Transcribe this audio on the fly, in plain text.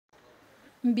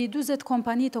Mbi 40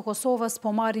 kompani të Kosovës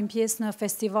po marrin pjesë në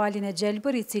festivalin e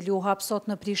Gjelbër, i cili u hap sot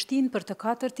në Prishtinë për të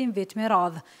katërtin vit me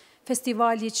radhë.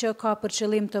 Festivali që ka për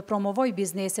qëllim të promovojë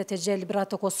bizneset e gjelbra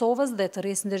të Kosovës dhe të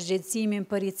rrisë ndërgjegjësimin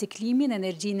për riciklimin,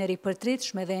 energjinë e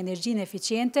ripërtritshme dhe energjinë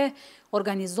eficiente,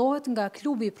 organizohet nga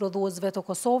Klubi i Prodhuesve të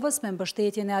Kosovës me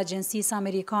mbështetjen e Agjencisë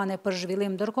Amerikane për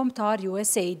Zhvillim Ndërkombëtar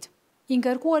USAID. I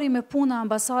nkërkuari me puna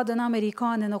ambasadën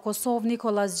amerikane në Kosovë,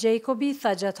 Nicholas Jacobi,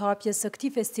 tha gjatë hapjes së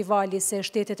këtij festivali se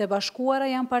Shtetet e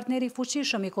Bashkuara janë partneri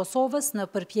fuqishëm i Kosovës në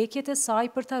përpjekjet e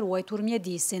saj për ta ruajtur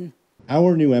mjedisin.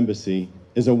 Our new embassy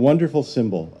is a wonderful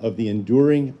symbol of the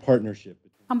enduring partnership.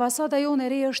 Ambasada jonë e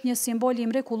re është një simbol i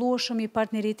mrekullueshëm i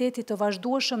partneritetit të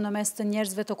vazhdueshëm në mes të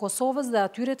njerëzve të Kosovës dhe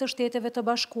atyre të Shteteve të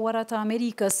Bashkuara të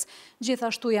Amerikës.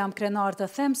 Gjithashtu jam krenar të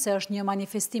them se është një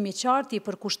manifestim i qartë i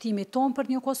përkushtimit ton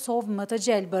për një Kosovë më të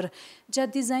gjelbër.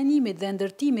 Gjatë dizajnimit dhe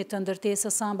ndërtimit të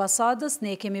ndërtesës së ambasadës,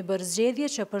 ne kemi bërë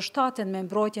zgjedhje që përshtaten me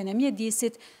mbrojtjen e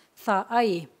mjedisit, tha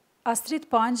ai. Astrid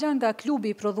Pangja nga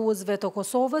Klubi i Prodhuesve të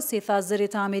Kosovës i tha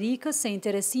zërit të Amerikës se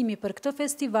interesimi për këtë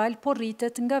festival po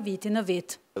rritet nga viti në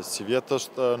vit. Si vjet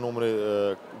është numri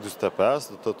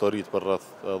 45, do të rritë për rreth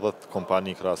 10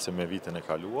 kompani krahasim me vitin e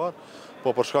kaluar,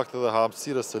 po për shkak të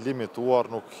hapësirës së limituar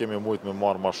nuk kemi mujt me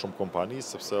marrë më shumë kompani,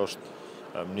 sepse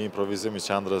është një improvizim i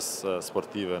qendrës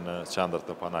sportive në qendrët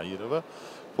e panajireve,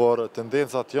 por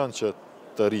tendencat janë që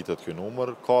të rritet ky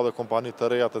numër. Ka dhe kompani të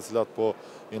reja të cilat po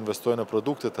investojnë në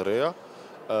produkte të reja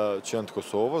që janë të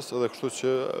Kosovës, dhe kështu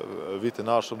që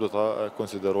vitin ardhshëm do ta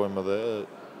konsiderojmë edhe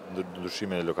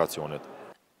ndryshimin e lokacionit.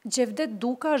 Gjevdet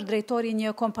Duka është drejtori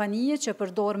një kompanie që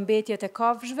përdor mbetjet e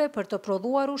kafshëve për të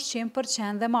prodhuar ushqim për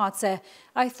qenë dhe mace.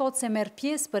 Ai thotë se merr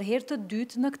pjesë për herë të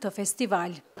dytë në këtë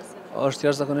festival. Është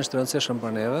jashtëzakonisht e rëndësishëm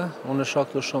për neve. Unë shoh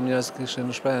këtu shumë njerëz që kishin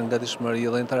në shprehje gatishmëri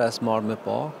dhe interes marrë me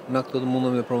pa. Na këtu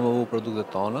mundemi të promovu produktet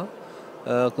tona,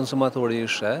 konsumatori i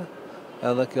sheh,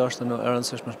 edhe kjo është e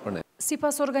rëndësishme për ne.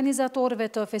 Sipas organizatorëve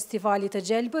të festivalit të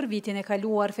Gjelbër, vitin e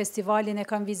kaluar festivalin e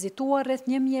kanë vizituar rreth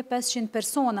 1500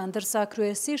 persona, ndërsa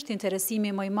kryesisht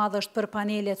interesimi më i madh është për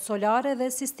panelet solare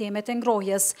dhe sistemet e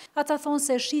ngrohjes. Ata thonë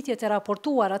se shitjet e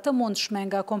raportuara të mundshme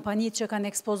nga kompanitë që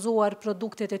kanë ekspozuar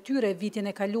produktet e tyre vitin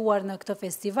e kaluar në këtë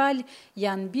festival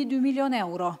janë mbi 2 milion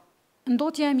euro.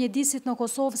 Ndotja e mjedisit në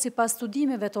Kosovë sipas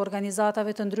studimeve të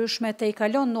organizatave të ndryshme te i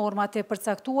kalon normat e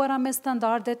përcaktuara me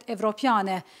standardet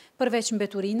evropiane. Përveç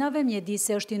mbeturinave,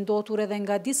 mjedisi është i ndotur edhe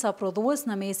nga disa prodhues,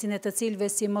 në mesin e të cilëve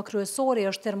si më kryesori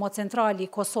është termocentrali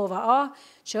Kosova A,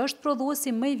 që është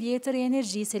prodhuesi më i vjetër i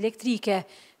energjisë elektrike.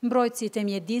 Mbrojtësit e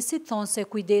mjedisit thonë se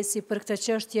kujdesi për këtë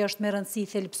çështje është me rëndësi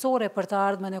thelbësore për të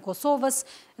ardhmen e Kosovës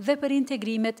dhe për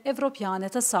integrimet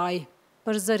evropiane të saj.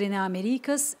 Për zërin e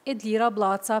Amerikës, Edlira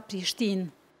Blaca,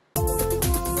 Prishtinë.